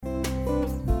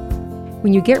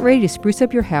When you get ready to spruce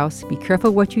up your house, be careful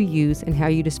what you use and how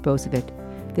you dispose of it.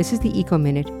 This is the Eco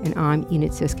Minute, and I'm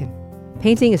Enid Siskin.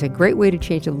 Painting is a great way to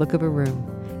change the look of a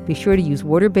room. Be sure to use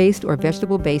water-based or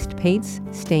vegetable-based paints,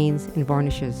 stains, and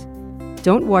varnishes.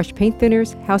 Don't wash paint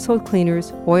thinners, household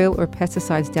cleaners, oil, or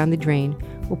pesticides down the drain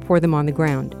or pour them on the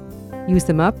ground. Use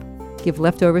them up, give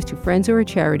leftovers to friends or a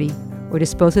charity, or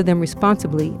dispose of them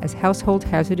responsibly as household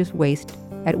hazardous waste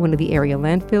at one of the area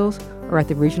landfills or at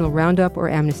the regional Roundup or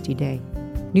Amnesty Day.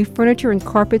 New furniture and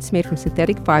carpets made from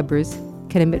synthetic fibers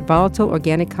can emit volatile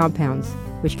organic compounds,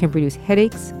 which can produce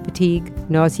headaches, fatigue,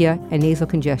 nausea, and nasal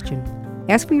congestion.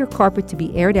 Ask for your carpet to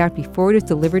be aired out before it is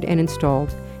delivered and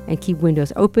installed, and keep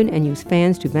windows open and use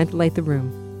fans to ventilate the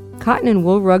room. Cotton and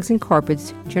wool rugs and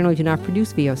carpets generally do not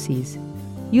produce VOCs.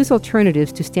 Use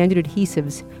alternatives to standard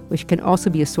adhesives, which can also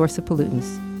be a source of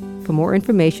pollutants. For more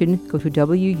information, go to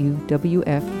wuwf.org.